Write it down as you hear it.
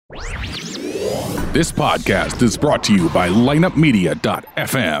This podcast is brought to you by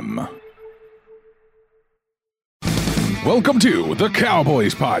lineupmedia.fm. Welcome to the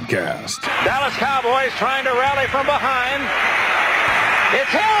Cowboys Podcast. Dallas Cowboys trying to rally from behind. It's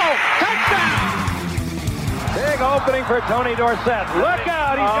Hill. Touchdown. Big opening for Tony Dorsett. Look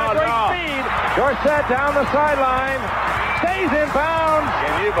out. He's got great speed. Dorsett down the sideline. Stays in bounds.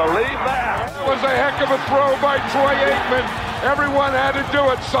 Can you believe that? That was a heck of a throw by Troy Aikman. Everyone had to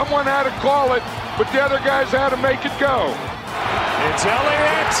do it. Someone had to call it, but the other guys had to make it go. It's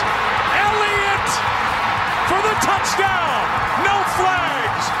Elliott. Elliott for the touchdown. No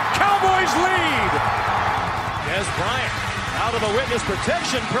flags. Cowboys lead. Des Bryant out of the witness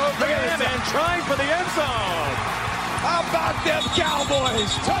protection program and trying for the end zone. How about them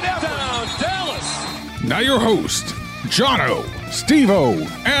Cowboys? Touchdown, Dallas. Now your host, Jono, Steve-O,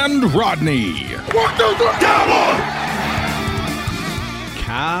 and Rodney. What the Cowboys?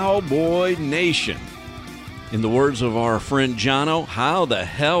 Cowboy Nation. In the words of our friend Jono, how the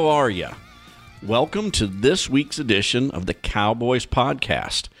hell are you? Welcome to this week's edition of the Cowboys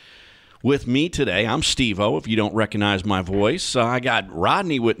Podcast. With me today, I'm Steve-O, if you don't recognize my voice. I got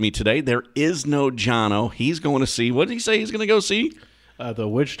Rodney with me today. There is no Jono. He's going to see, what did he say he's going to go see? The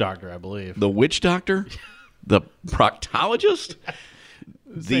witch doctor, I believe. The witch doctor? The proctologist?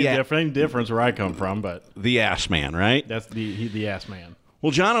 Same difference where I come from, but the ass man, right? that's the ass man.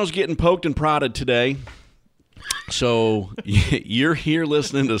 Well, Jono's getting poked and prodded today. So you're here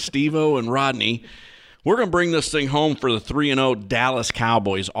listening to Steve-O and Rodney. We're going to bring this thing home for the 3-0 Dallas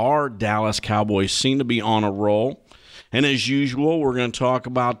Cowboys. Our Dallas Cowboys seem to be on a roll. And as usual, we're going to talk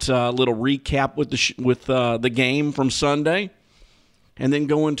about a little recap with the game from Sunday, and then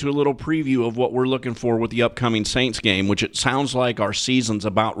go into a little preview of what we're looking for with the upcoming Saints game, which it sounds like our season's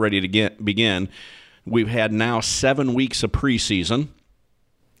about ready to begin. We've had now 7 weeks of preseason.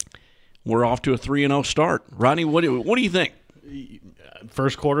 We're off to a 3-0 start. Rodney, what do you think?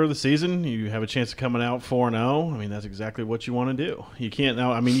 First quarter of the season, you have a chance of coming out 4-0. I mean, that's exactly what you want to do. You can't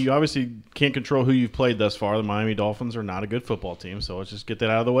now. I mean, you obviously can't control who you've played thus far. The Miami Dolphins are not a good football team, so let's just get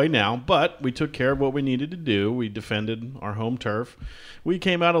that out of the way now. But we took care of what we needed to do. We defended our home turf. We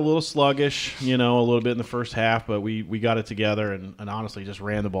came out a little sluggish, a little bit in the first half, but we got it together and honestly just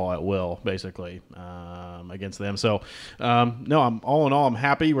ran the ball at will, basically, against them. So, no, all in all, I'm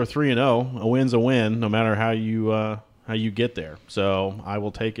happy. We're 3-0. A win's a win, no matter how you get there. So I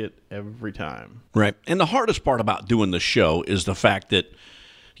will take it every time. Right. And the hardest part about doing the show is the fact that,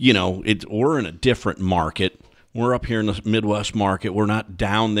 we're in a different market. We're up here in the Midwest market. We're not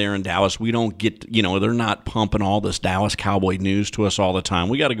down there in Dallas. We don't get, they're not pumping all this Dallas Cowboy news to us all the time.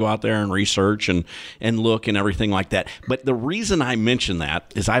 We got to go out there and research and look and everything like that. But the reason I mention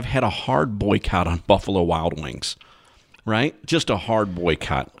that is I've had a hard boycott on Buffalo Wild Wings, right? Just a hard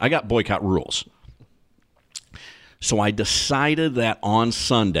boycott. I got boycott rules. So I decided that on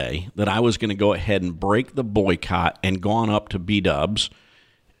Sunday that I was going to go ahead and break the boycott and gone up to B-Dubs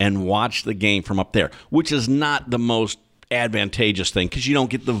and watch the game from up there, which is not the most advantageous thing because you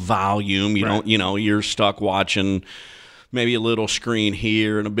don't get the volume. You don't, you're stuck watching maybe a little screen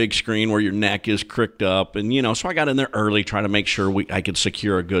here and a big screen where your neck is cricked up. And, so I got in there early trying to make sure I could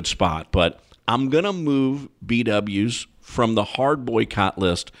secure a good spot. But I'm going to move B-Ws from the hard boycott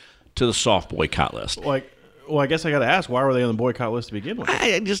list to the soft boycott list. Well, I guess I got to ask, why were they on the boycott list to begin with?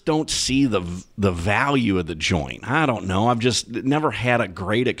 I just don't see the value of the joint. I don't know. I've just never had a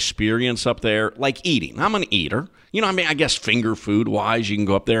great experience up there, like eating. I'm an eater. I guess finger food-wise, you can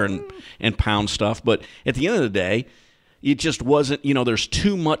go up there and pound stuff. But at the end of the day, it just wasn't, there's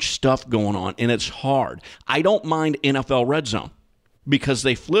too much stuff going on, and it's hard. I don't mind NFL Red Zone. Because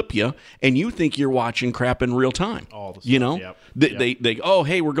they flip you, and you think you're watching crap in real time. All the stuff, They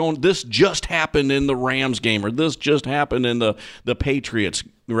hey, we're going, this just happened in the Rams game, or this just happened in the Patriots,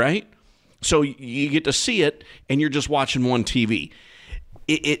 right? So you get to see it, and you're just watching one TV.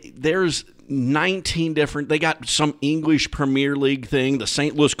 There's 19 different, they got some English Premier League thing. The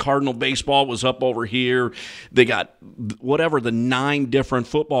St. Louis Cardinal baseball was up over here. They got the 9 different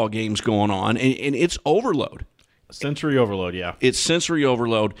football games going on, and it's overload. Sensory overload, yeah. It's sensory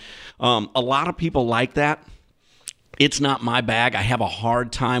overload. A lot of people like that. It's not my bag. I have a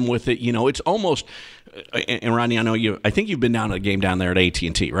hard time with it. It's almost, and Rodney, I think you've been down to a game down there at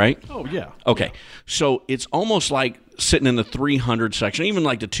AT&T, right? Oh, yeah. Okay. So it's almost like sitting in the 300 section, even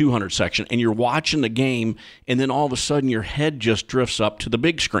like the 200 section, and you're watching the game, and then all of a sudden your head just drifts up to the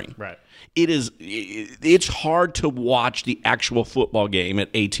big screen. Right. It's hard to watch the actual football game at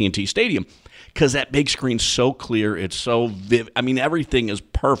AT&T Stadium. Because that big screen's so clear, it's so vivid. I mean, everything is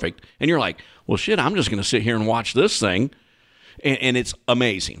perfect. And you're like, well, shit, I'm just going to sit here and watch this thing. and it's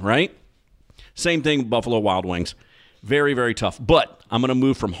amazing, right? Same thing with Buffalo Wild Wings. Very, very tough. But I'm going to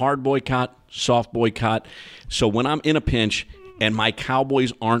move from hard boycott, soft boycott. So when I'm in a pinch and my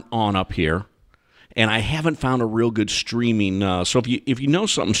Cowboys aren't on up here, and I haven't found a real good streaming. So if you know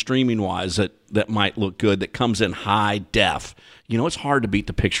something streaming-wise that might look good, that comes in high def, it's hard to beat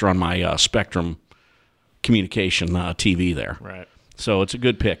the picture on my Spectrum Communication TV there. Right. So it's a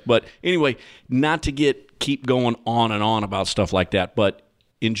good pick. But anyway, not to keep going on and on about stuff like that, but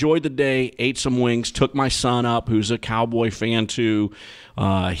enjoyed the day, ate some wings, took my son up, who's a Cowboy fan too.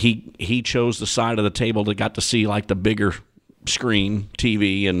 He chose the side of the table that got to see like the bigger screen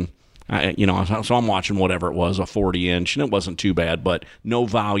TV, and so I'm watching whatever it was, a 40-inch, and it wasn't too bad, but no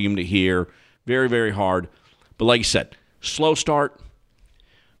volume to hear. Very, very hard. But like you said, slow start,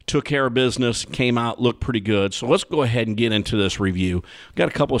 took care of business, came out, looked pretty good. So let's go ahead and get into this review. Got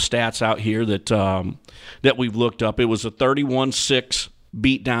a couple of stats out here that we've looked up. It was a 31-6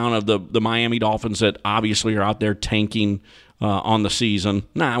 beatdown of the Miami Dolphins that obviously are out there tanking on the season.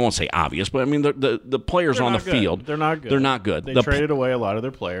 I won't say obvious, but I mean the players on the field. They're not good. They're not good. They traded away a lot of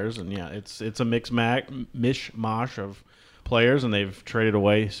their players, and it's a mishmash of players, and they've traded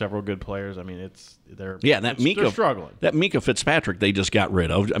away several good players. I mean, they're struggling. That Mika Fitzpatrick they just got rid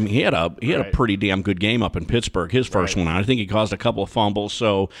of. I mean, he had a pretty damn good game up in Pittsburgh. His first one out. I think he caused a couple of fumbles.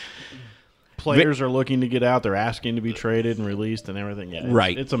 So players are looking to get out. They're asking to be traded and released and everything. Yeah,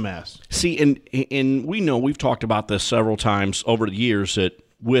 it's a mess. See, and we know we've talked about this several times over the years that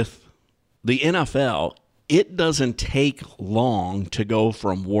with the NFL, it doesn't take long to go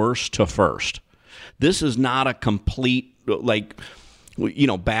from worst to first. This is not a complete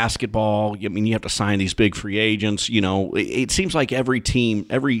basketball. I mean, you have to sign these big free agents. It seems like every team,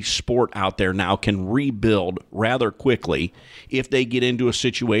 every sport out there now can rebuild rather quickly if they get into a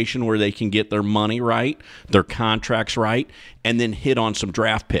situation where they can get their money right, their contracts right, and then hit on some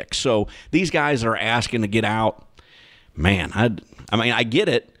draft picks. So these guys are asking to get out. Man, I get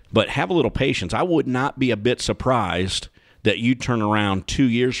it, but have a little patience. I would not be a bit surprised that you turn around 2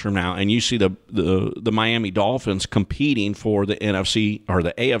 years from now and you see the Miami Dolphins competing for the NFC or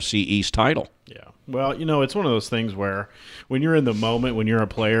the AFC East title. Yeah. Well, it's one of those things where when you're in the moment, when you're a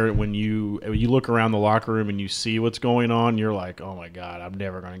player, when you look around the locker room and you see what's going on, you're like, oh, my God, I'm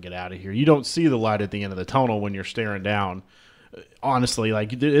never going to get out of here. You don't see the light at the end of the tunnel when you're staring down. Honestly,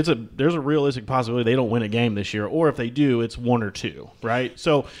 there's a realistic possibility they don't win a game this year, or if they do, it's 1 or 2, right?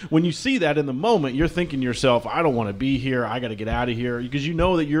 So when you see that in the moment, you're thinking to yourself, I don't want to be here. I got to get out of here, because you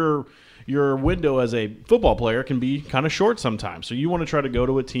know that your window as a football player can be kind of short sometimes. So you want to try to go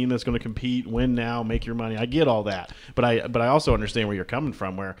to a team that's going to compete, win now, make your money. I get all that, but I also understand where you're coming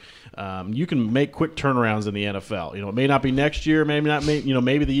from, where you can make quick turnarounds in the NFL. It may not be next year, maybe not,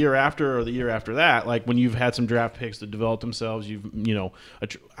 maybe the year after or the year after that. Like when you've had some draft picks that develop themselves,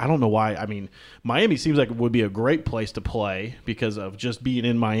 I don't know why. I mean, Miami seems like it would be a great place to play because of just being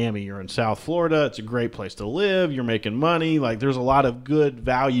in Miami. You're in South Florida. It's a great place to live. You're making money. Like there's a lot of good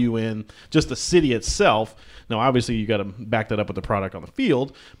value in just the city itself. Now, obviously, you got to back that up with the product on the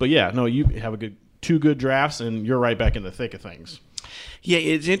field. But you have two good drafts, and you're right back in the thick of things. Yeah,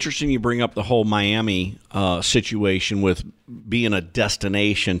 it's interesting you bring up the whole Miami situation with being a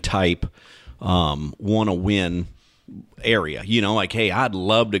destination type, want-to-win area. Hey, I'd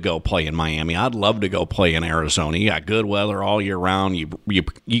love to go play in Miami. I'd love to go play in Arizona. You got good weather all year round.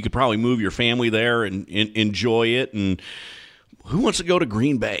 You could probably move your family there and enjoy it. And who wants to go to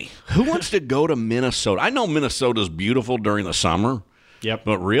Green Bay? Who wants to go to Minnesota? I know Minnesota's beautiful during the summer. Yep.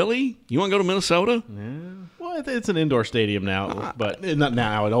 But really? You want to go to Minnesota? Yeah. Well, it's an indoor stadium now, but not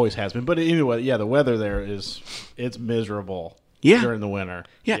now. It always has been. But anyway, the weather there it's miserable during the winter.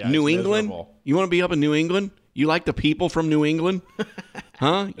 Yeah, New England? Miserable. You want to be up in New England? You like the people from New England?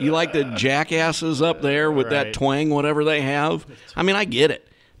 Huh? You like the jackasses up there with that twang, whatever they have? I mean, I get it.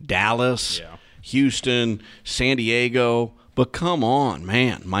 Dallas, Houston, San Diego. But come on,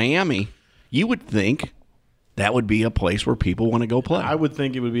 man. Miami, you would think that would be a place where people want to go play. I would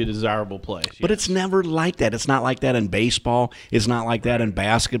think it would be a desirable place. Yes. But it's never like that. It's not like that in baseball. It's not like that in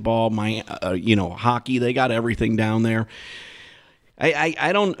basketball. Hockey, they got everything down there.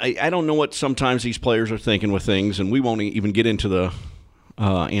 I don't know what sometimes these players are thinking with things, and we won't even get into the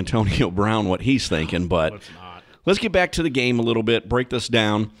Antonio Brown, what he's thinking. But let's get back to the game a little bit, break this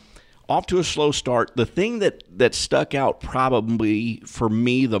down. Off to a slow start. The thing that stuck out probably for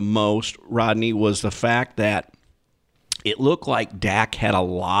me the most, Rodney, was the fact that it looked like Dak had a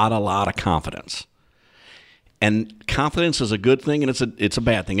lot of confidence. And confidence is a good thing, and it's a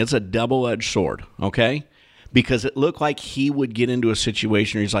bad thing. It's a double-edged sword, okay? because it looked like he would get into a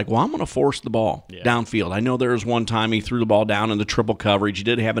situation where he's like, well, I'm going to force the ball downfield. I know there was one time he threw the ball down in the triple coverage. He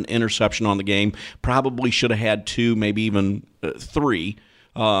did have an interception on the game. Probably should have had 2, maybe even 3.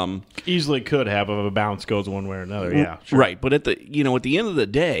 Easily could have if a bounce goes one way or another. Yeah, sure. Right. But at the end of the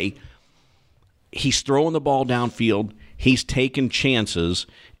day, he's throwing the ball downfield. He's taking chances,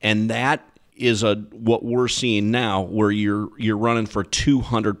 and that is what we're seeing now, where you're running for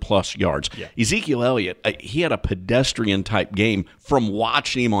 200+ yards. Yeah. Ezekiel Elliott, he had a pedestrian type game from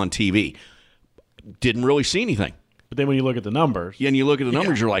watching him on TV. Didn't really see anything. But then when you look at the numbers, and you look at the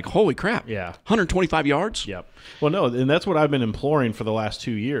numbers, you're like, holy crap! Yeah, 125 yards. Yep. Well, no, and that's what I've been imploring for the last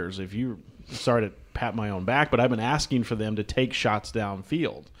 2 years. If you sorry to pat my own back, but I've been asking for them to take shots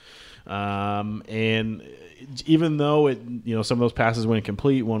downfield. And even though some of those passes went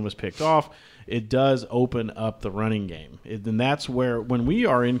incomplete, one was picked off, it does open up the running game. And that's where, when we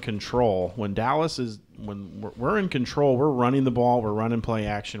are in control, when we're in control, we're running the ball, we're running play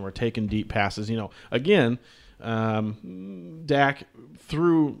action, we're taking deep passes. Again, Dak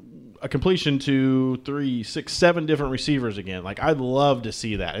threw a completion to 3, 6, 7 different receivers again. Like, I'd love to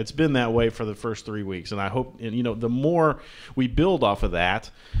see that. It's been that way for the first 3 weeks, and I hope, the more we build off of that,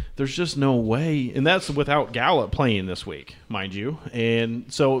 there's just no way, and that's without Gallup playing this week, mind you, and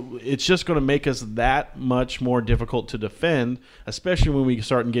so it's just going to make us that much more difficult to defend, especially when we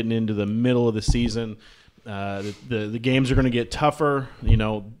start getting into the middle of the season. The games are going to get tougher.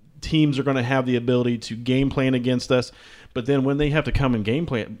 Teams are going to have the ability to game plan against us. But then when they have to come and game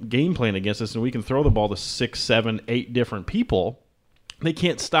plan against us, and we can throw the ball to 6, 7, 8 different people, they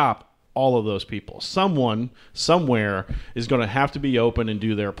can't stop all of those people. Someone, somewhere, is going to have to be open and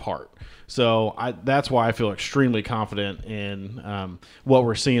do their part. So that's why I feel extremely confident in what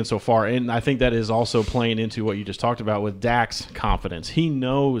we're seeing so far. And I think that is also playing into what you just talked about with Dak's confidence. He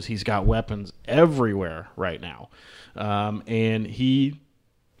knows he's got weapons everywhere right now. And he...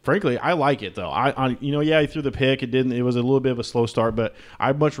 Frankly, I like it though. He threw the pick. It was a little bit of a slow start, but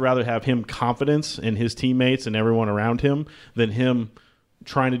I'd much rather have him confidence in his teammates and everyone around him than him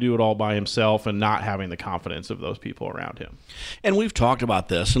trying to do it all by himself and not having the confidence of those people around him. And we've talked about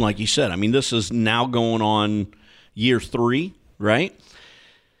this, and like you said, this is now going on year 3, right?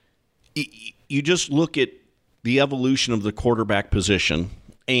 You just look at the evolution of the quarterback position,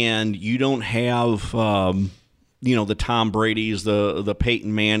 and you don't have the Tom Brady's, the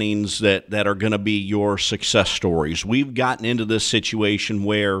Peyton Mannings that are going to be your success stories. We've gotten into this situation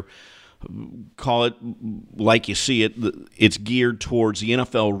where, call it like you see it, it's geared towards the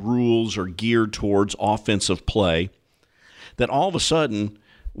NFL rules or geared towards offensive play, that all of a sudden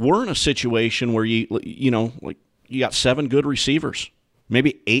we're in a situation where you got 7 good receivers,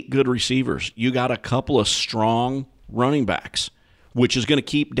 maybe 8 good receivers. You got a couple of strong running backs, which is going to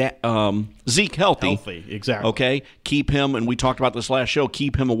keep Zeke healthy. Exactly. Okay? Keep him, and we talked about this last show,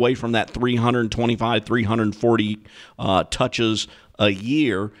 keep him away from that 325, 340 touches a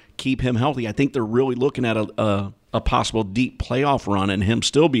year. Keep him healthy. I think they're really looking at a possible deep playoff run and him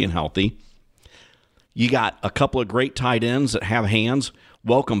still being healthy. You got a couple of great tight ends that have hands.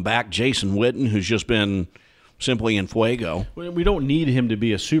 Welcome back Jason Witten, who's just been simply in fuego. We don't need him to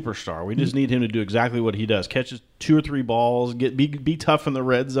be a superstar. We just need him to do exactly what he does. Catches 2 or 3 balls, be tough in the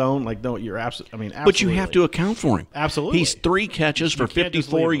red zone. Like, no, you're absolutely. But you have to account for him. Absolutely. He's 3 catches for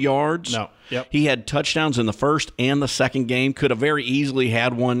 54 yards. No. Yep. He had touchdowns in the first and the second game. Could have very easily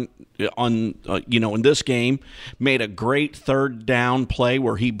had one on in this game. Made a great 3rd down play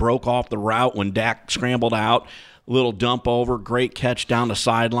where he broke off the route when Dak scrambled out. Little dump over, great catch down the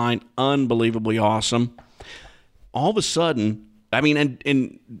sideline. Unbelievably awesome. All of a sudden,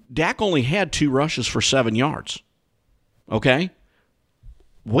 and Dak only had 2 rushes for 7 yards. Okay?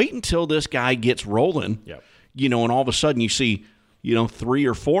 Wait until this guy gets rolling, yep. And all of a sudden you see, 3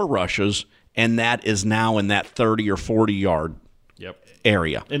 or 4 rushes, and that is now in that 30 or 40 yard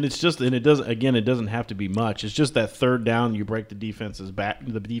area. And it doesn't have to be much. It's just that 3rd down, you break the defensive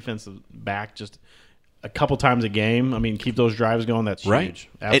back just a couple times a game. Keep those drives going. That's right. Huge.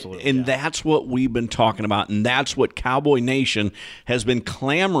 Absolutely. And that's what we've been talking about, and that's what Cowboy Nation has been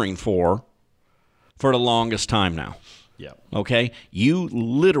clamoring for the longest time now. Yeah. Okay? You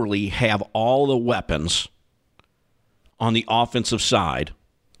literally have all the weapons on the offensive side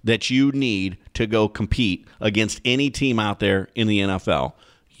that you need to go compete against any team out there in the NFL.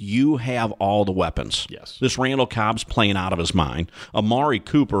 You have all the weapons. Yes. This Randall Cobb's playing out of his mind. Amari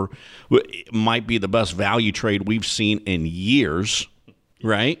Cooper might be the best value trade we've seen in years,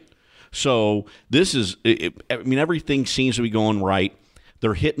 right? So this is, everything seems to be going right.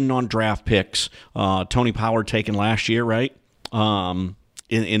 They're hitting on draft picks. Tony Pollard taken last year, right? In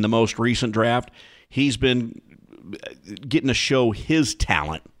the most recent draft. he's been getting to show his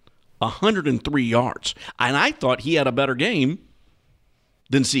talent. 103 yards. And I thought he had a better game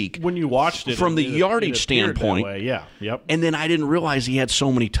than Zeke. When you watched it. From the yardage standpoint. Yeah, yep. And then I didn't realize he had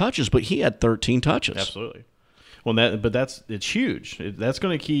so many touches, but he had 13 touches. Absolutely. Well, it's huge. That's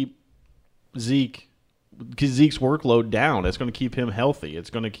going to keep Zeke's workload down. It's going to keep him healthy. It's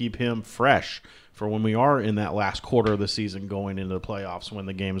going to keep him fresh for when we are in that last quarter of the season going into the playoffs when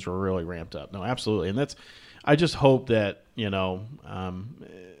the games were really ramped up. No, absolutely. And I just hope that,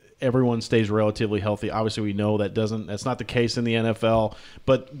 everyone stays relatively healthy. Obviously, we know that's not the case in the NFL.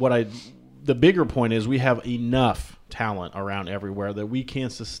 But the bigger point is we have enough talent around everywhere that we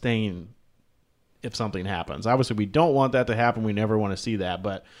can sustain if something happens. Obviously, we don't want that to happen. We never want to see that.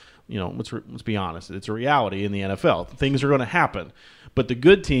 But let's be honest. It's a reality in the NFL. Things are going to happen. But the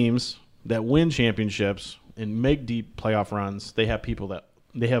good teams that win championships and make deep playoff runs, they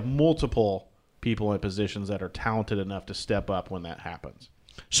have multiple people in positions that are talented enough to step up when that happens.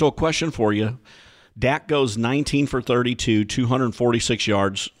 So a question for you. Dak goes 19 for 32, 246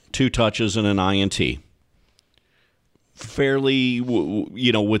 yards, 2 touches, and an INT. Fairly,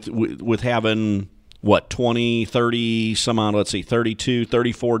 with having, 20, 30, some odd, 32,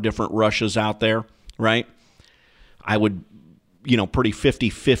 34 different rushes out there, right? I would, pretty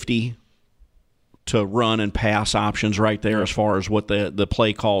 50-50 to run and pass options right there as far as what the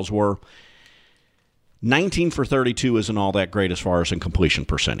play calls were. 19 for 32 isn't all that great as far as in completion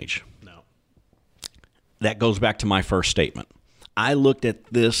percentage. No. That goes back to my first statement. I looked at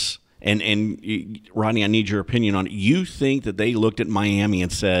this, and Rodney, I need your opinion on it. You think that they looked at Miami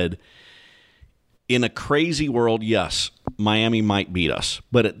and said, in a crazy world, yes, Miami might beat us.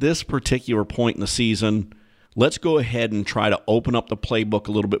 But at this particular point in the season, let's go ahead and try to open up the playbook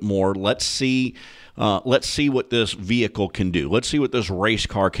a little bit more. Let's see what this vehicle can do. Let's see what this race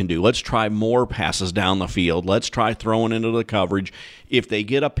car can do. Let's try more passes down the field. Let's try throwing into the coverage. If they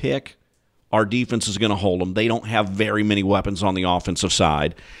get a pick, our defense is going to hold them. They don't have very many weapons on the offensive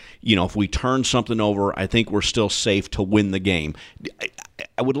side. If we turn something over, I think we're still safe to win the game.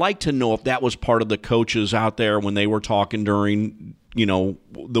 I would like to know if that was part of the coaches out there when they were talking during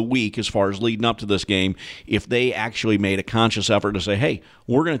the week as far as leading up to this game, if they actually made a conscious effort to say, hey,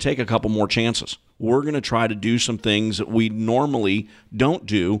 we're going to take a couple more chances. We're going to try to do some things that we normally don't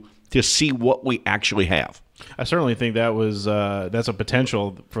do to see what we actually have. I certainly think that's a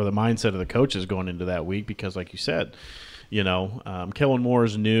potential for the mindset of the coaches going into that week because, like you said, Kellen Moore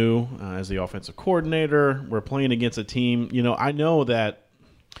is new as the offensive coordinator. We're playing against a team. I know that,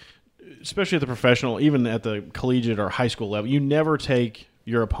 especially at the professional, even at the collegiate or high school level, you never take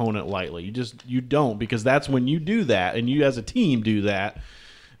your opponent lightly. You don't, because that's when you do that, and you as a team do that,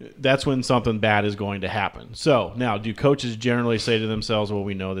 that's when something bad is going to happen. So now, do coaches generally say to themselves, well,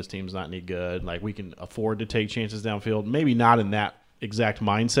 we know this team's not any good, like we can afford to take chances downfield? Maybe not in that exact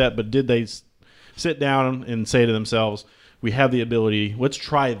mindset, but did they sit down and say to themselves, we have the ability, let's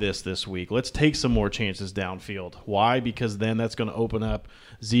try this week. Let's take some more chances downfield. Why? Because then that's going to open up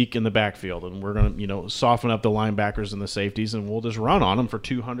Zeke in the backfield, and we're going to, soften up the linebackers and the safeties, and we'll just run on them for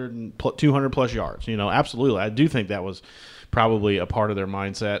 200 plus yards. Absolutely. I do think that was probably a part of their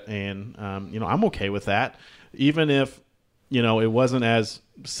mindset, and I'm okay with that. Even if it wasn't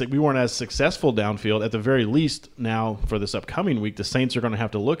we weren't as successful downfield, at the very least now for this upcoming week, the Saints are going to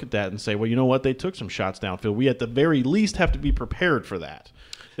have to look at that and say, well, you know what? They took some shots downfield. We at the very least have to be prepared for that.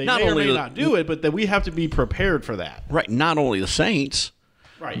 They may or may not do it, but that we have to be prepared for that. Right. Not only the Saints.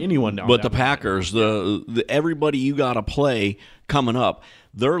 Right. Anyone down. But the Packers, the everybody you got to play coming up,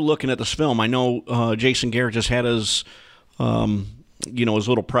 they're looking at this film. I know Jason Garrett just had his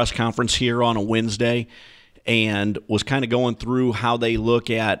little press conference here on a Wednesday, and was kind of going through how they look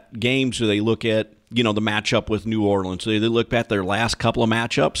at games. Do they look at, the matchup with New Orleans? Do they look at their last couple of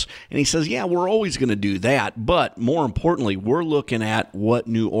matchups? And he says, yeah, we're always going to do that. But more importantly, we're looking at what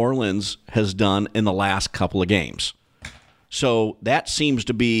New Orleans has done in the last couple of games. So that seems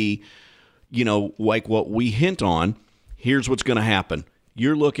to be, like what we hint on. Here's what's going to happen.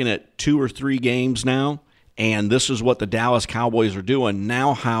 You're looking at 2 or 3 games now, and this is what the Dallas Cowboys are doing.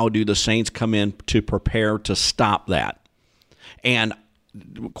 Now how do the Saints come in to prepare to stop that? And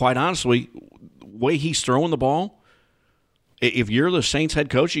quite honestly, the way he's throwing the ball, if you're the Saints head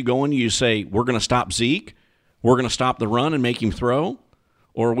coach, you go in and you say, we're going to stop Zeke, we're going to stop the run and make him throw,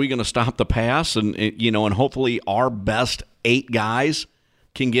 or are we going to stop the pass and hopefully our best 8 guys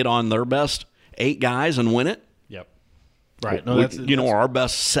can get on their best 8 guys and win it? Yep. Right. No, that's our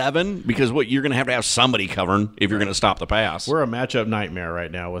best 7, because you're going to have somebody covering if you're going to stop the pass. We're a matchup nightmare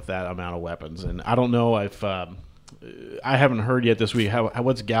right now with that amount of weapons, and I don't know if I haven't heard yet this week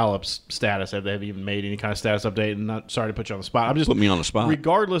what's Gallup's status. Have they even made any kind of status update? And not sorry to put you on the spot. I'm just put me on the spot.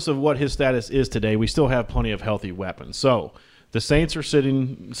 Regardless of what his status is today, we still have plenty of healthy weapons. So the Saints are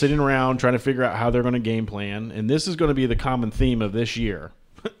sitting around trying to figure out how they're going to game plan, and this is going to be the common theme of this year.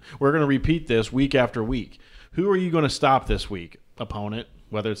 We're going to repeat this week after week. Who are you going to stop this week? Opponent,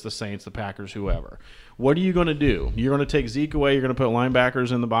 whether it's the Saints, the Packers, whoever. What are you going to do? You're going to take Zeke away, you're going to put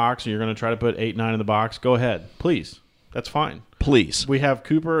linebackers in the box, and you're going to try to put 8-9 in the box. Go ahead. Please. That's fine. Please. We have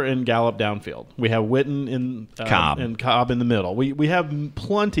Cooper and Gallup downfield. We have Witten and Cobb in the middle. We have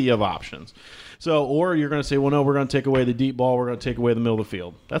plenty of options. So, or you're going to say, well, no, we're going to take away the deep ball. We're going to take away the middle of the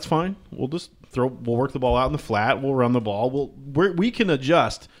field. That's fine. We'll just we'll work the ball out in the flat. We'll run the ball. We can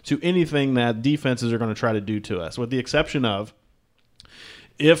adjust to anything that defenses are going to try to do to us, with the exception of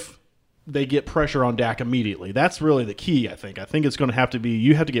if they get pressure on Dak immediately. That's really the key, I think. I think it's going to have to be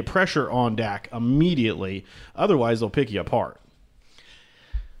you have to get pressure on Dak immediately. Otherwise, they'll pick you apart.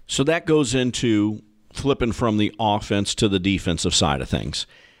 So that goes into flipping from the offense to the defensive side of things.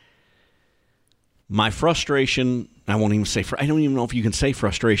 My frustration, I don't even know if you can say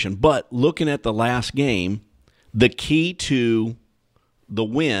frustration, but looking at the last game, the key to the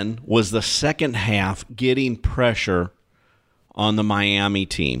win was the second half getting pressure on the Miami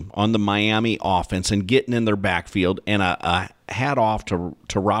team, on the Miami offense, and getting in their backfield. And a hat off to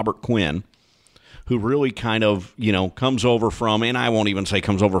Robert Quinn, who really kind of, comes over from, and I won't even say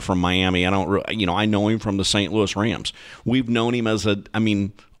comes over from Miami. I know him from the St. Louis Rams. We've known him as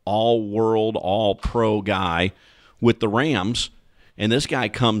all-world, all-pro guy with the Rams. And this guy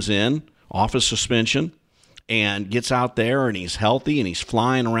comes in off his suspension and gets out there, and he's healthy, and he's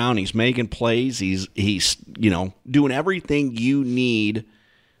flying around, he's making plays, he's doing everything you need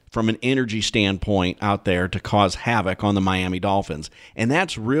from an energy standpoint out there to cause havoc on the Miami Dolphins. And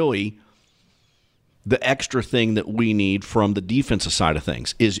that's really the extra thing that we need from the defensive side of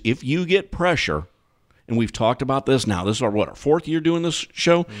things, is if you get pressure, and we've talked about this now, this is our fourth year doing this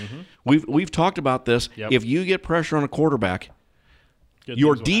show? Mm-hmm. We've talked about this. Yep. If you get pressure on a quarterback,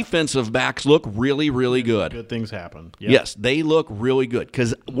 your defensive backs look really, really good. Good things happen. Yep. Yes, they look really good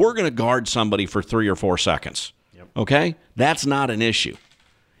because we're going to guard somebody for 3 or 4 seconds. Yep. Okay? That's not an issue.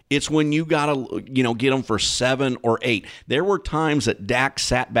 It's when you got to, get them for 7 or 8. There were times that Dak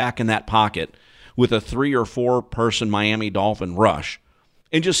sat back in that pocket with a 3 or 4 person Miami Dolphin rush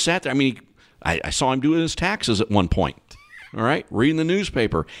and just sat there. I saw him doing his taxes at one point. All right? Reading the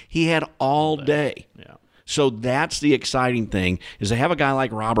newspaper. He had all day. Yeah. So that's the exciting thing, is to have a guy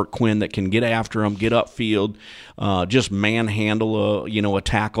like Robert Quinn that can get after him, get upfield, just manhandle a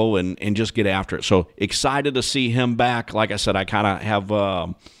tackle and just get after it. So excited to see him back. Like I said, I kind of have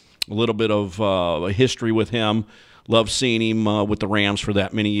a little bit of a history with him. Love seeing him with the Rams for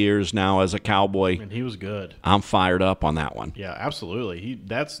that many years now as a Cowboy. And he was good. I'm fired up on that one. Yeah, absolutely.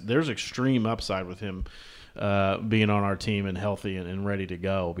 There's extreme upside with him being on our team and healthy and ready to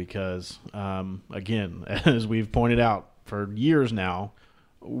go because, again, as we've pointed out for years now,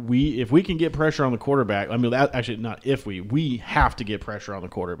 if we can get pressure on the quarterback, we have to get pressure on the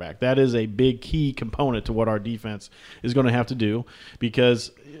quarterback. That is a big key component to what our defense is going to have to do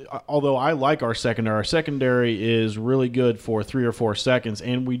because although I like our secondary is really good for 3 or 4 seconds,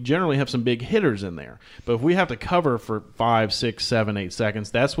 and we generally have some big hitters in there. But if we have to cover for 5, 6, 7, 8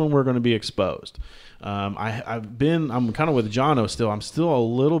 seconds, that's when we're going to be exposed. I'm kind of with Jono still. I'm still a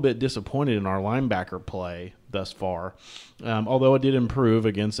little bit disappointed in our linebacker play thus far, although it did improve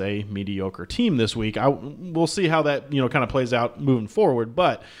against a mediocre team this week. We'll see how that kind of plays out moving forward.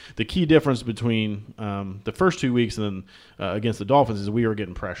 But the key difference between the first 2 weeks and then against the Dolphins is we were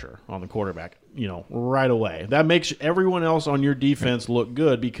getting pressure on the quarterback, right away. That makes everyone else on your defense look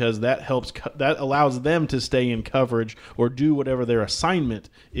good because that allows them to stay in coverage or do whatever their assignment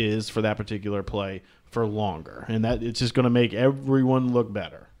is for that particular play for longer, and that it's just going to make everyone look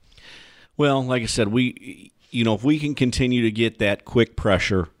better. Well, like I said, if we can continue to get that quick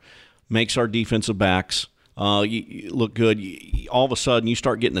pressure, makes our defensive backs look good. All of a sudden, you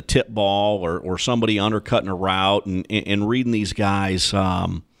start getting a tip ball or somebody undercutting a route and reading these guys'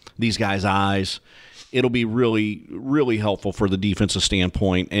 eyes. It'll be really, really helpful for the defensive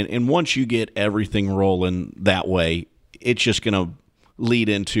standpoint. And once you get everything rolling that way, it's just going to lead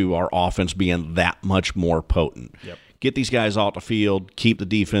into our offense being that much more potent. Yep. Get these guys off the field, keep the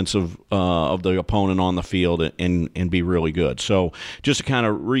defensive of the opponent on the field, and be really good. So just to kind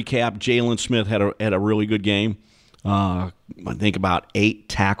of recap, Jalen Smith had a really good game. I think about 8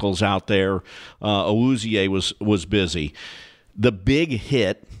 tackles out there. Awuzie was busy. The big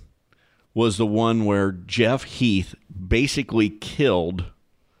hit was the one where Jeff Heath basically killed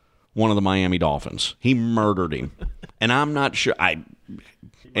one of the Miami Dolphins. He murdered him. And I'm not sure. And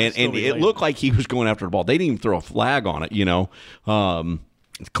it looked like he was going after the ball. They didn't even throw a flag on it,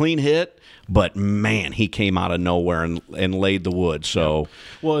 Clean hit, but man, he came out of nowhere and laid the wood. So,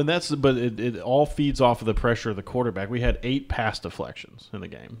 well, and it all feeds off of the pressure of the quarterback. We had 8 pass deflections in the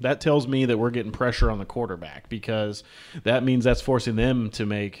game. That tells me that we're getting pressure on the quarterback, because that means that's forcing them to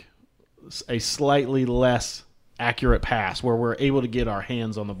make a slightly less accurate pass where we're able to get our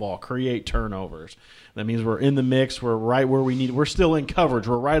hands on the ball, create turnovers. That means we're in the mix. We're right where we need. We're still in coverage.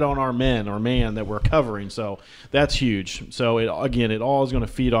 We're right on our man that we're covering. So that's huge. So it all is going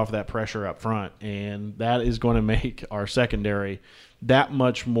to feed off that pressure up front, and that is going to make our secondary that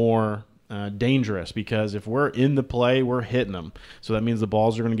much more dangerous, because if we're in the play, we're hitting them. So that means the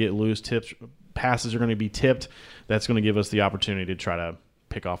balls are going to get loose, passes are going to be tipped. That's going to give us the opportunity to try to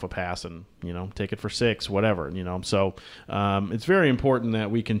pick off a pass and take it for 6, whatever. So it's very important that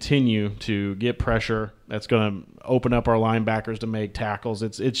we continue to get pressure. That's going to open up our linebackers to make tackles.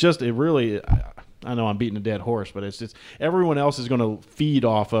 It really, I know I'm beating a dead horse, but it's just everyone else is going to feed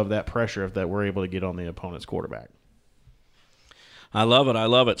off of that pressure that we're able to get on the opponent's quarterback. I love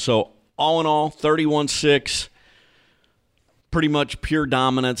it. So all in all, 31-6. Pretty much pure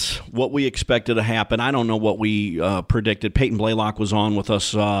dominance, what we expected to happen. I don't know what we predicted. Peyton Blaylock was on with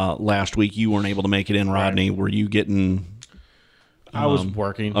us last week. You weren't able to make it in, Rodney. Right. Were you getting... I was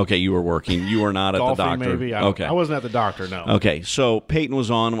working. Okay, you were working. You were not at the doctor. Maybe. I wasn't at the doctor, no. Okay, so Peyton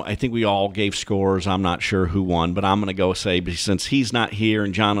was on. I think we all gave scores. I'm not sure who won, but I'm going to go say, since he's not here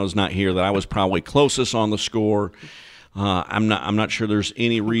and Jono's not here, that I was probably closest on the score. I'm not sure there's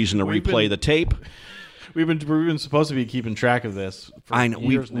any reason to replay the tape. We've been supposed to be keeping track of this for I know.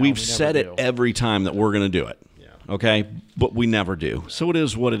 We've said it every time that we're going to do it. Yeah. Okay? But we never do. So it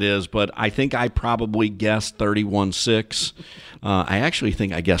is what it is. But I think I probably guessed 31-6. I actually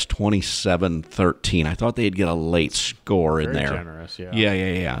think I guessed 27-13. I thought they'd get a late score in there. Very generous, yeah.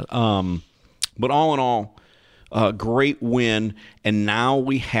 Yeah. But all in all, great win. And now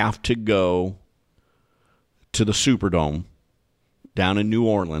we have to go to the Superdome down in New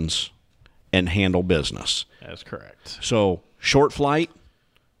Orleans and handle business. That's correct. So, short flight,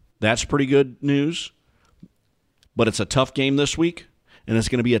 that's pretty good news. But it's a tough game this week, and it's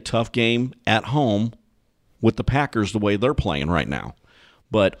going to be a tough game at home with the Packers the way they're playing right now.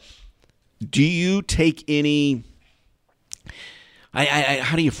 But do you take any...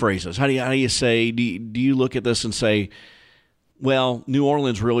 how do you phrase this? How do you say... Do you look at this and say, well, New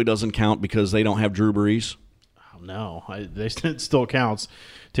Orleans really doesn't count because they don't have Drew Brees? No, it still counts.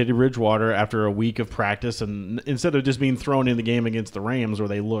 Teddy Bridgewater, after a week of practice, and instead of just being thrown in the game against the Rams where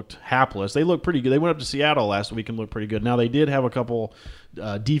they looked hapless, they looked pretty good. They went up to Seattle last week and looked pretty good. Now, they did have a couple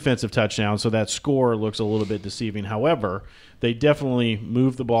defensive touchdowns, so that score looks a little bit deceiving. However, they definitely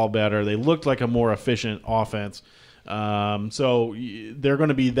moved the ball better. They looked like a more efficient offense. So they're going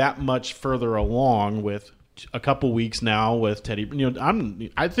to be that much further along with a couple weeks now with Teddy.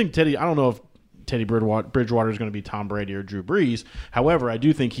 I think Teddy, I don't know if Teddy Bridgewater is going to be Tom Brady or Drew Brees. However, I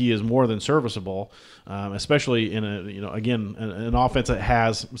do think he is more than serviceable, especially in an offense that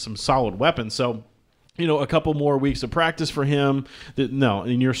has some solid weapons. So, a couple more weeks of practice for him.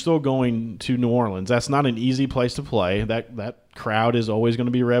 And you're still going to New Orleans. That's not an easy place to play. That crowd is always going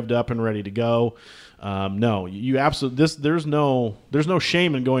to be revved up and ready to go. You absolutely there's no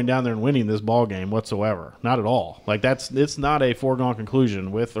shame in going down there and winning this ball game whatsoever. Not at all. It's not a foregone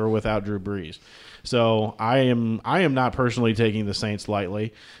conclusion with or without Drew Brees. So I am not personally taking the Saints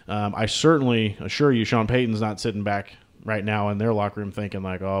lightly. I certainly assure you, Sean Payton's not sitting back right now in their locker room thinking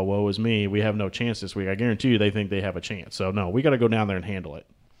like, oh, woe is me. We have no chance this week. I guarantee you they think they have a chance. So no, we got to go down there and handle it.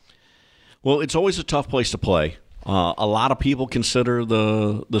 Well, it's always a tough place to play. A lot of people consider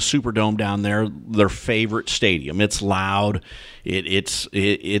the Superdome down there their favorite stadium. It's loud.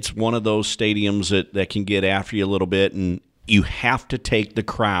 It's one of those stadiums that can get after you a little bit, and you have to take the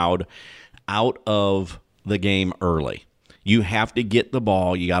crowd out of the game early. You have to get the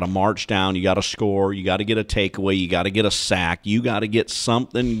ball. You got to march down. You got to score. You got to get a takeaway. You got to get a sack. You got to get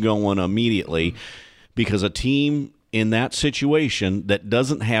something going immediately, because a team in that situation that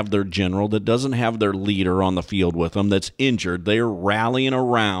doesn't have their general, that doesn't have their leader on the field with them, that's injured, they're rallying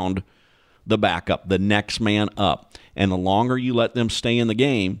around the backup, the next man up. And the longer you let them stay in the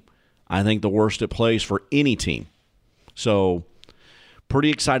game, I think the worse it plays for any team. So pretty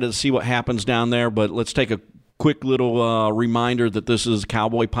excited to see what happens down there, but let's take a quick little reminder that this is a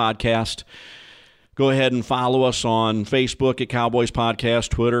Cowboy Podcast. Go ahead and follow us on Facebook at Cowboys Podcast,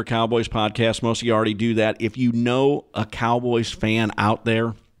 Twitter, Cowboys Podcast. Most of you already do that. If you know a Cowboys fan out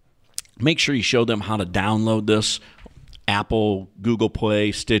there, make sure you show them how to download this Apple, Google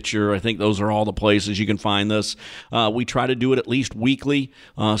Play, Stitcher. I think those are all the places you can find this. We try to do it at least weekly.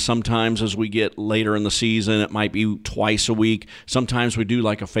 Sometimes as we get later in the season, it might be twice a week. Sometimes we do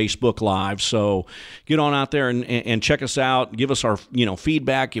like a Facebook Live. So get on out there and check us out. Give us our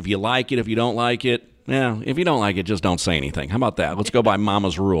feedback if you like it, if you don't like it. Yeah, if you don't like it, just don't say anything. How about that? Let's go by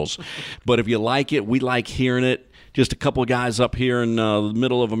Mama's rules. But if you like it, we like hearing it. Just a couple of guys up here in the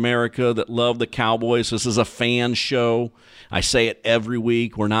middle of America that love the Cowboys. This is a fan show. I say it every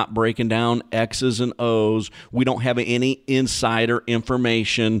week. We're not breaking down X's and O's. We don't have any insider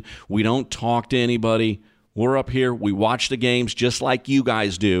information. We don't talk to anybody. We're up here. We watch the games just like you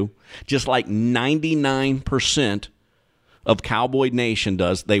guys do, just like 99% of Cowboy Nation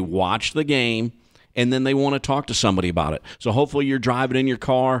does. They watch the game, and then they want to talk to somebody about it. So hopefully you're driving in your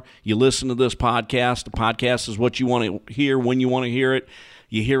car, you listen to this podcast. The podcast is what you want to hear when you want to hear it.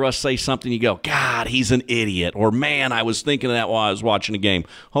 You hear us say something, you go, God, he's an idiot, or man, I was thinking of that while I was watching a game.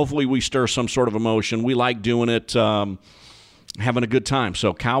 Hopefully we stir some sort of emotion. We like doing it, having a good time.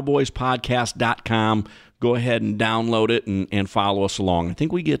 So cowboyspodcast.com, go ahead and download it and follow us along. I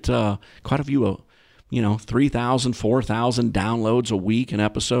think we get quite a few, 3,000, 4,000 downloads a week an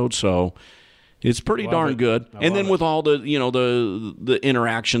episode, so it's pretty darn good. And then with all the, the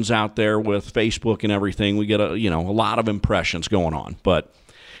interactions out there with Facebook and everything, we get a lot of impressions going on. But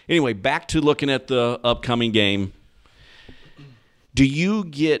anyway, back to looking at the upcoming game. Do you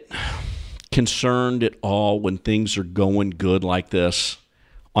get concerned at all when things are going good like this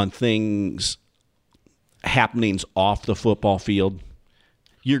on happenings off the football field?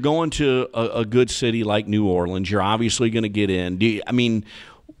 You're going to a good city like New Orleans. You're obviously going to get in.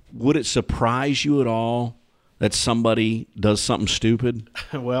 Would it surprise you at all that somebody does something stupid?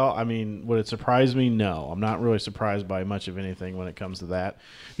 Well, would it surprise me? No. I'm not really surprised by much of anything when it comes to that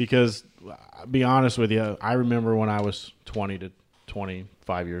because, I'll be honest with you, I remember when I was 20 to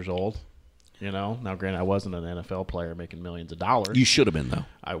 25 years old. Now, granted, I wasn't an NFL player making millions of dollars. You should have been, though.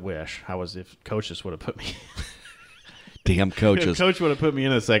 I wish. If coaches would have put me Damn coaches. Coach would have put me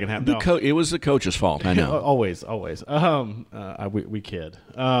in the second half. It was the coach's fault, I know. Always. We kid.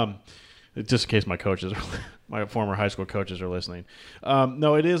 Just in case my former high school coaches are listening.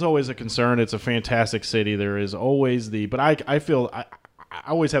 No, it is always a concern. It's a fantastic city. There is always but I feel I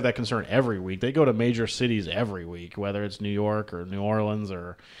always have that concern every week. They go to major cities every week, whether it's New York or New Orleans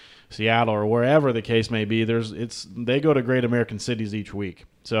or Seattle or wherever the case may be. They go to great American cities each week.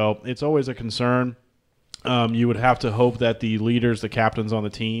 So it's always a concern. You would have to hope that the leaders, the captains on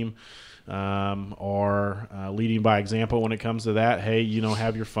the team, are leading by example when it comes to that. Hey,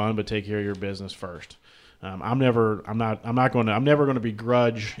 have your fun, but take care of your business first. I'm never going to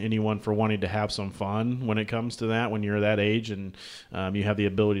begrudge anyone for wanting to have some fun when it comes to that. When you're that age and you have the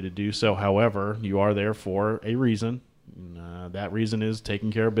ability to do so. However, you are there for a reason. That reason is taking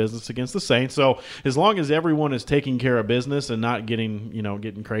care of business against the Saints. So as long as everyone is taking care of business and not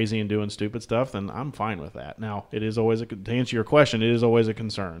getting crazy and doing stupid stuff, then I'm fine with that. Now, it is always to answer your question, it is always a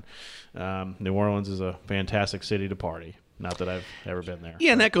concern. New Orleans is a fantastic city to party. Not that I've ever been there.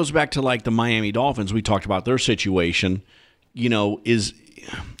 Yeah, and that goes back to like the Miami Dolphins. We talked about their situation. Is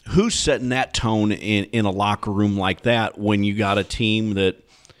who's setting that tone in a locker room like that when you got a team that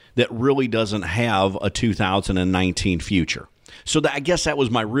really doesn't have a 2019 future? So I guess that was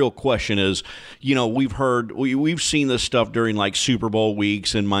my real question is, we've seen this stuff during like Super Bowl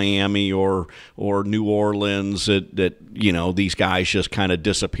weeks in Miami or New Orleans that these guys just kind of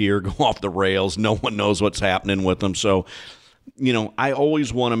disappear, go off the rails. No one knows what's happening with them. So, I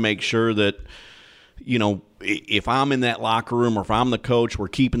always want to make sure that, if I'm in that locker room or if I'm the coach, we're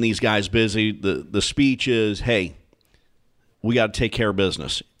keeping these guys busy. The speech is, hey, we got to take care of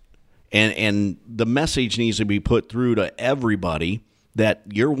business. And the message needs to be put through to everybody that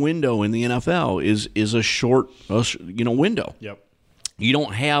your window in the NFL is a short window. Yep. You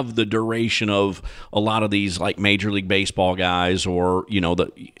don't have the duration of a lot of these like Major League Baseball guys or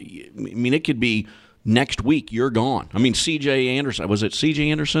it could be next week you're gone. C.J. Anderson, was it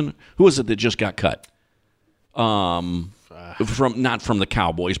C.J. Anderson? Who was it that just got cut? Not from the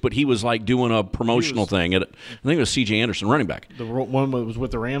Cowboys, but he was like doing a promotional thing. I think it was C.J. Anderson, running back. The one that was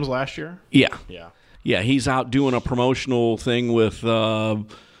with the Rams last year? Yeah. Yeah. Yeah, he's out doing a promotional thing with,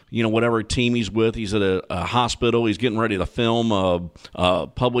 whatever team he's with. He's at a hospital. He's getting ready to film a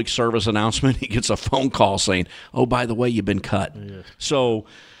public service announcement. He gets a phone call saying, oh, by the way, you've been cut. Yes. So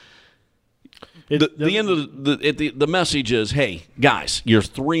the end of the message is, hey, guys, you're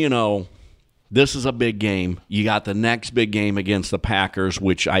 3-0. This is a big game. You got the next big game against the Packers,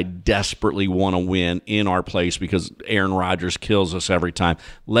 which I desperately want to win in our place because Aaron Rodgers kills us every time.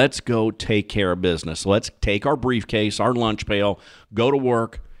 Let's go take care of business. Let's take our briefcase, our lunch pail, go to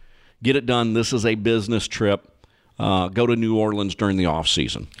work, get it done. This is a business trip. Go to New Orleans during the off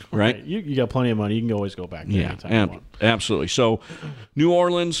season, right? Okay. You got plenty of money. You can always go back there anytime you want. Absolutely. So, New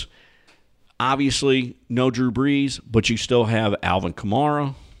Orleans, obviously, no Drew Brees, but you still have Alvin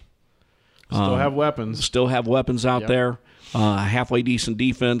Kamara. Still have weapons. Still have weapons out there. Halfway decent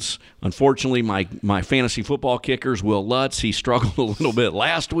defense. Unfortunately, my fantasy football kickers, Will Lutz, he struggled a little bit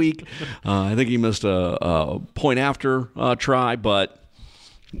last week. I think he missed a point after try, but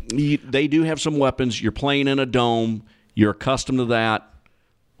they do have some weapons. You're playing in a dome. You're accustomed to that.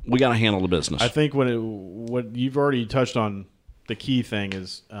 We got to handle the business. I think what you've already touched on, the key thing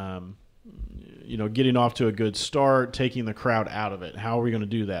is getting off to a good start, taking the crowd out of it. How are we going to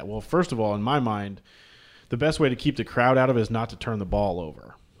do that? Well, first of all, in my mind, the best way to keep the crowd out of it is not to turn the ball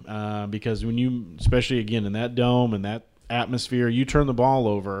over. Because when you, especially again in that dome and that atmosphere, you turn the ball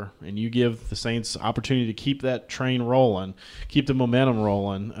over and you give the Saints opportunity to keep that train rolling, keep the momentum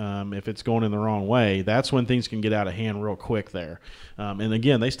rolling. If it's going in the wrong way, that's when things can get out of hand real quick there. And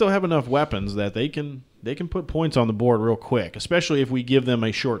again, they still have enough weapons that they can put points on the board real quick, especially if we give them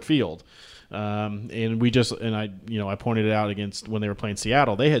a short field. And I pointed it out against when they were playing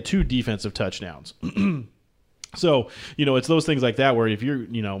Seattle. They had 2 defensive touchdowns. So, it's those things like that where if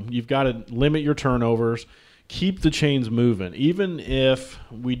you've got to limit your turnovers, keep the chains moving. Even if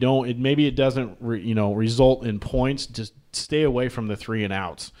we don't, maybe it doesn't, result in points, just stay away from the 3 and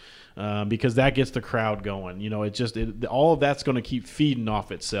outs. Because that gets the crowd going. All of that's going to keep feeding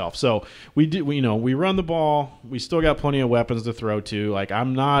off itself. So we run the ball. We still got plenty of weapons to throw to. Like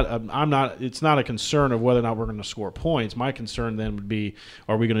it's not a concern of whether or not we're going to score points. My concern then would be,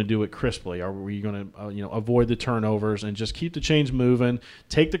 are we going to do it crisply? Are we going to avoid the turnovers and just keep the chains moving?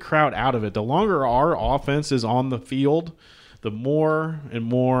 Take the crowd out of it. The longer our offense is on the field, the more and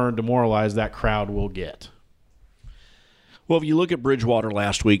more demoralized that crowd will get. Well, if you look at Bridgewater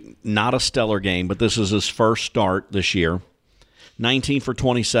last week, not a stellar game, but this is his first start this year. 19 for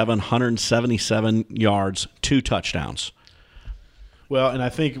 27, 177 yards, 2 touchdowns. Well, and I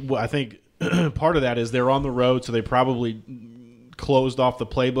think part of that is they're on the road, so they probably closed off the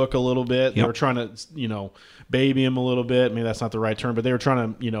playbook a little bit. Yep. They were trying to, baby him a little bit. Maybe that's not the right term, but they were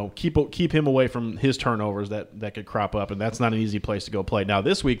trying to, keep him away from his turnovers that could crop up, and that's not an easy place to go play. Now,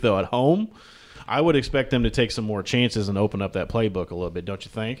 this week, though, at home, I would expect them to take some more chances and open up that playbook a little bit, don't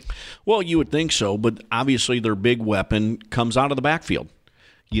you think? Well, you would think so, but obviously their big weapon comes out of the backfield.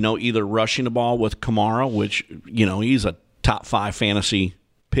 Either rushing the ball with Kamara, which, he's a top 5 fantasy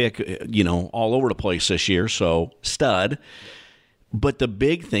pick, all over the place this year, so stud. But the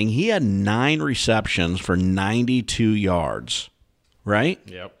big thing, he had 9 receptions for 92 yards, right?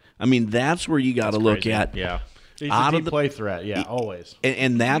 Yep. I mean, that's where you got to look at. Yeah. He's a deep play threat, always.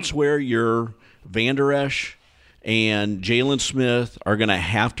 And that's where your Van Der Esch and Jalen Smith are going to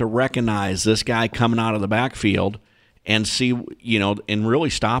have to recognize this guy coming out of the backfield and see, and really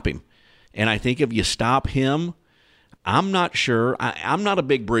stop him. And I think if you stop him, I'm not sure. I'm not a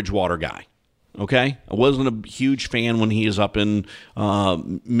big Bridgewater guy, okay? I wasn't a huge fan when he was up in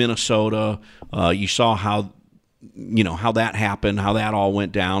Minnesota. You saw how that happened, how that all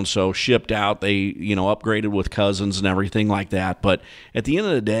went down. So shipped out, they, upgraded with Cousins and everything like that. But at the end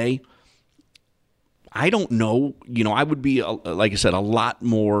of the day, I don't know. I would be, like I said, a lot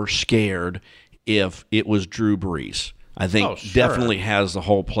more scared if it was Drew Brees. I think definitely has the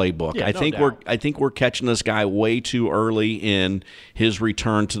whole playbook. Yeah, I think we're catching this guy way too early in his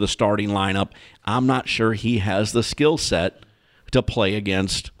return to the starting lineup. I'm not sure he has the skill set to play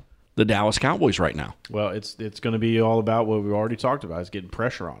against the Dallas Cowboys right now. Well, it's going to be all about what we've already talked about, is getting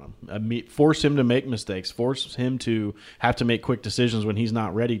pressure on him. Force him to make mistakes. Force him to have to make quick decisions when he's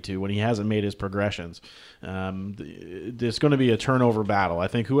not ready to, when he hasn't made his progressions. It's going to be a turnover battle. I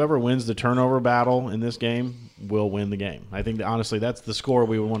think whoever wins the turnover battle in this game will win the game. I think, honestly, that's the score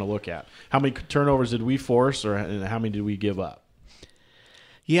we would want to look at. How many turnovers did we force, or how many did we give up?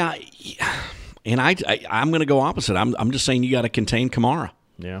 Yeah, and I'm going to go opposite. I'm just saying you got to contain Kamara.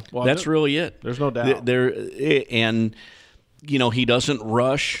 Yeah, well, that's really it. There's no doubt. And he doesn't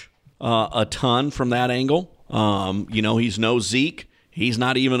rush a ton from that angle. He's no Zeke. He's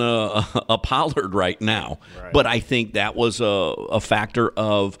not even a Pollard right now. Right. But I think that was a factor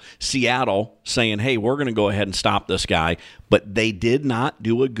of Seattle saying, "Hey, we're going to go ahead and stop this guy." But they did not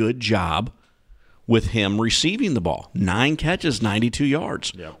do a good job with him receiving the ball. 9 catches, 92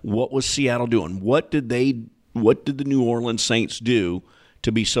 yards. Yep. What was Seattle doing? What did the New Orleans Saints do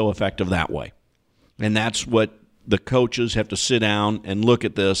to be so effective that way? And that's what the coaches have to sit down and look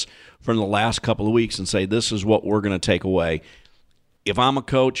at this from the last couple of weeks and say, this is what we're going to take away. If I'm a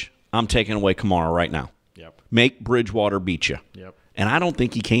coach, I'm taking away Kamara right now. Yep. Make Bridgewater beat you. Yep. And I don't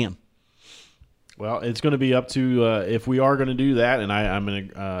think he can. Well, it's going to be up to if we are going to do that, and I'm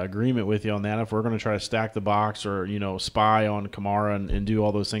in agreement with you on that. If we're going to try to stack the box or spy on Kamara and do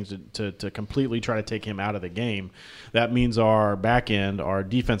all those things to completely try to take him out of the game, that means our back end, our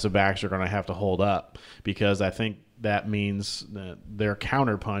defensive backs are going to have to hold up, because I think that means that their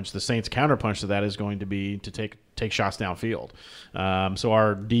counterpunch, the Saints' counterpunch to that, is going to be to take shots downfield. So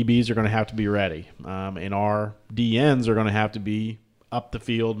our DBs are going to have to be ready, and our DNs are going to have to be up the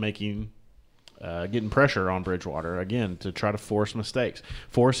field getting pressure on Bridgewater, again, to try to force mistakes.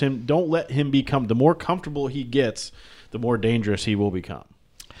 Force him. Don't let him become – the more comfortable he gets, the more dangerous he will become.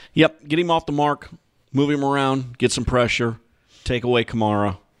 Yep, get him off the mark, move him around, get some pressure, take away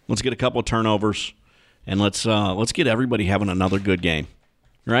Kamara. Let's get a couple of turnovers, and let's get everybody having another good game.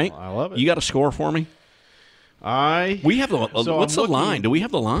 Right? I love it. You got a score for me? We have what's the line? Do we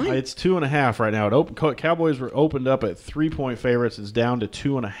have the line? It's 2.5 right now. Cowboys were opened up at 3-point favorites. It's down to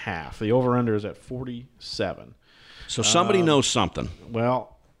 2.5. The over/under is at 47. So somebody knows something.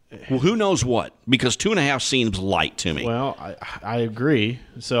 Well, who knows what? Because 2.5 seems light to me. Well, I agree.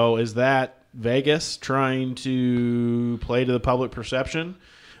 So is that Vegas trying to play to the public perception?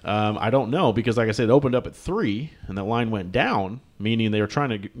 I don't know, because like I said, it opened up at 3 and the line went down, meaning they were trying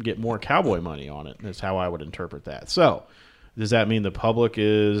to get more Cowboy money on it. That's how I would interpret that. So does that mean the public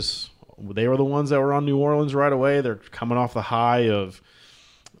they were the ones that were on New Orleans right away? They're coming off the high of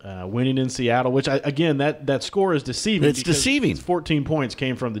winning in Seattle, which, that score is deceiving. It's deceiving. 14 points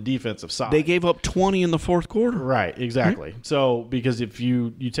came from the defensive side. They gave up 20 in the fourth quarter. Right, exactly. So because if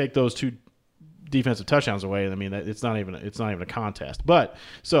you take those two defensive touchdowns away, I mean, it's not even a contest. But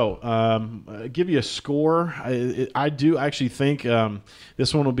so give you a score. I do actually think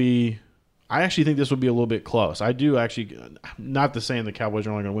this one will be. I actually think this will be a little bit close. I do actually, not to saying the Cowboys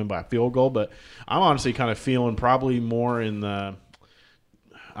are only going to win by a field goal, but I'm honestly kind of feeling probably more in the.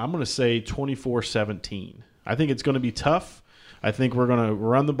 I'm going to say 24-17. I think it's going to be tough. I think we're going to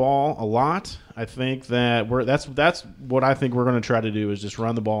run the ball a lot. I think that that's what I think we're going to try to do, is just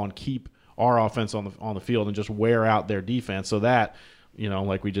run the ball and keep our offense on the field and just wear out their defense, so that,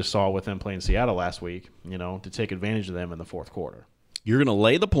 like we just saw with them playing Seattle last week, to take advantage of them in the fourth quarter. You're going to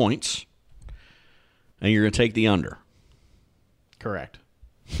lay the points, and you're going to take the under. Correct.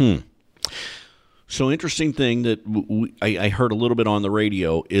 So interesting thing that I heard a little bit on the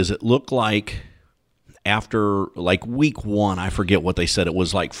radio is it looked like after week 1, I forget what they said, it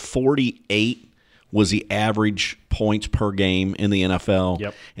was 48 was the average points per game in the NFL.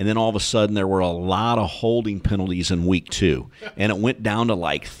 Yep. And then all of a sudden there were a lot of holding penalties in week 2. And it went down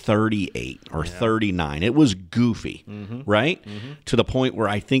to 38 or 39. It was goofy, right? Mm-hmm. To the point where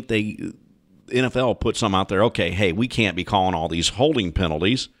I think the NFL put some out there, okay, hey, we can't be calling all these holding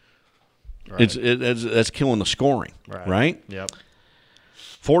penalties. Right. That's killing the scoring, right? Yep.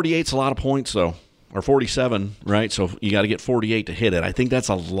 48's a lot of points, though, or 47, right? So you got to get 48 to hit it. I think that's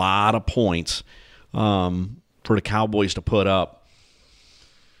a lot of points for the Cowboys to put up.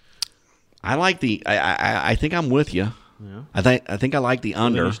 I like I think I'm with you. Yeah. I think I like the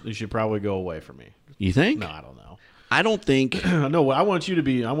under. You should probably go away from me. You think? No, I don't know. I don't think. No, I want you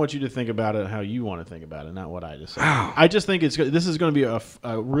to think about it how you want to think about it, not what I just said. I just think this is going to be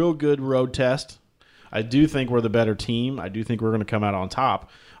a real good road test. I do think we're the better team. I do think we're going to come out on top.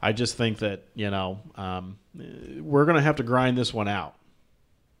 I just think that we're going to have to grind this one out.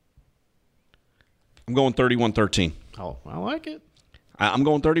 I'm going 31-13. Oh, I like it. I'm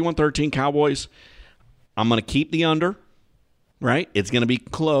going 31-13 Cowboys. I'm going to keep the under, right? It's going to be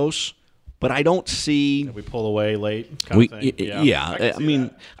close, but I don't see... If we pull away late kind of thing. Yeah.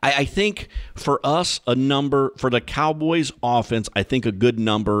 I think for us, a number, for the Cowboys offense, I think a good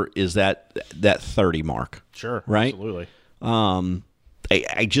number is that 30 mark. Sure, right? Absolutely.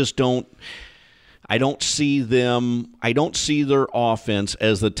 I just don't... I don't see their offense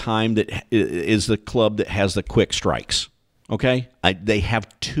as the time that is the club that has the quick strikes. Okay? They have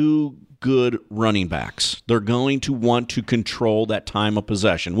two good running backs. They're going to want to control that time of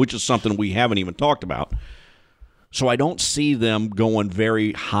possession, which is something we haven't even talked about. So I don't see them going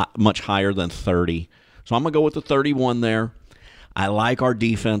very high, much higher than 30. So I'm going to go with the 31 there. I like our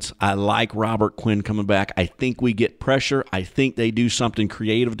defense. I like Robert Quinn coming back. I think we get pressure. I think they do something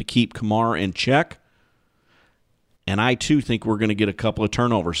creative to keep Kamara in check. And I, too, think we're going to get a couple of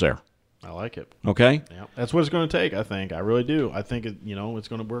turnovers there. I like it. Okay? Yeah, that's what it's going to take, I think. I really do. I think we're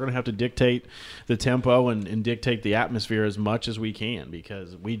going to have to dictate the tempo and dictate the atmosphere as much as we can,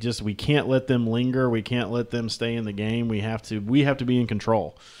 because we can't let them linger. We can't let them stay in the game. We have to be in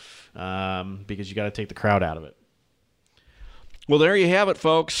control, because you got to take the crowd out of it. Well, there you have it,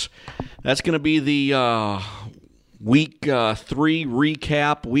 folks. That's going to be the Week 3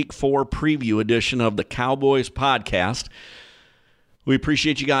 recap, Week 4 preview edition of the Cowboys podcast. We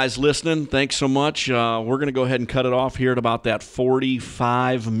appreciate you guys listening. Thanks so much. We're going to go ahead and cut it off here at about that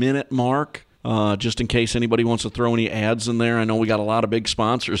 45-minute mark, just in case anybody wants to throw any ads in there. I know we got a lot of big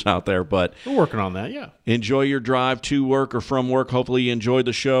sponsors out there, but we're working on that, yeah. Enjoy your drive to work or from work. Hopefully you enjoyed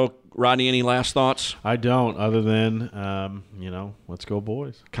the show. Rodney, any last thoughts? I don't, other than, let's go,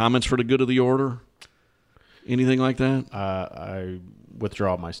 boys. Comments for the good of the order? Anything like that? I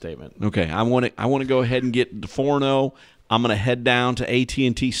withdraw my statement. Okay, I want to go ahead and get the 4-0. I'm going to head down to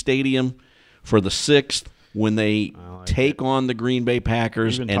AT&T Stadium for the 6th when they take on the Green Bay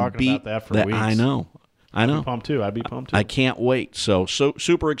Packers and beat about that for weeks. I know. I'd be pumped too. I can't wait. So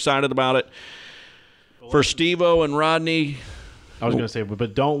super excited about it. For Steve-O and Rodney, I was going to say,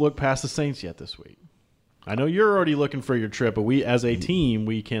 but don't look past the Saints yet this week. I know you're already looking for your trip, but we as a team,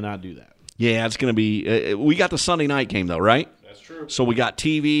 we cannot do that. Yeah, it's going to be we got the Sunday night game though, right? That's true. So we got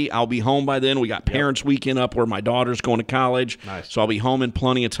TV. I'll be home by then. We got Parents Weekend up where my daughter's going to college. Nice. So I'll be home in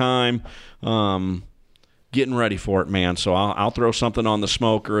plenty of time. Getting ready for it, man. So I'll throw something on the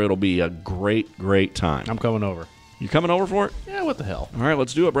smoker. It'll be a great, great time. I'm coming over. You coming over for it? Yeah, what the hell? All right,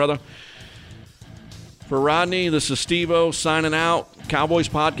 let's do it, brother. For Rodney, this is Steve-O signing out. Cowboys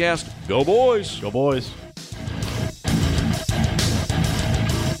Podcast. Go Boys. Go Boys.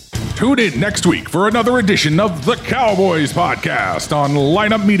 Tune in next week for another edition of the Cowboys Podcast on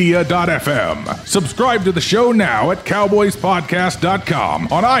lineupmedia.fm. Subscribe to the show now at cowboyspodcast.com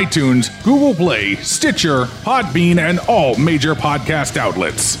on iTunes, Google Play, Stitcher, Podbean, and all major podcast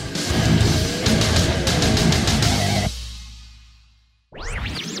outlets.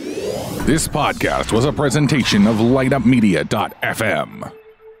 This podcast was a presentation of lineupmedia.fm.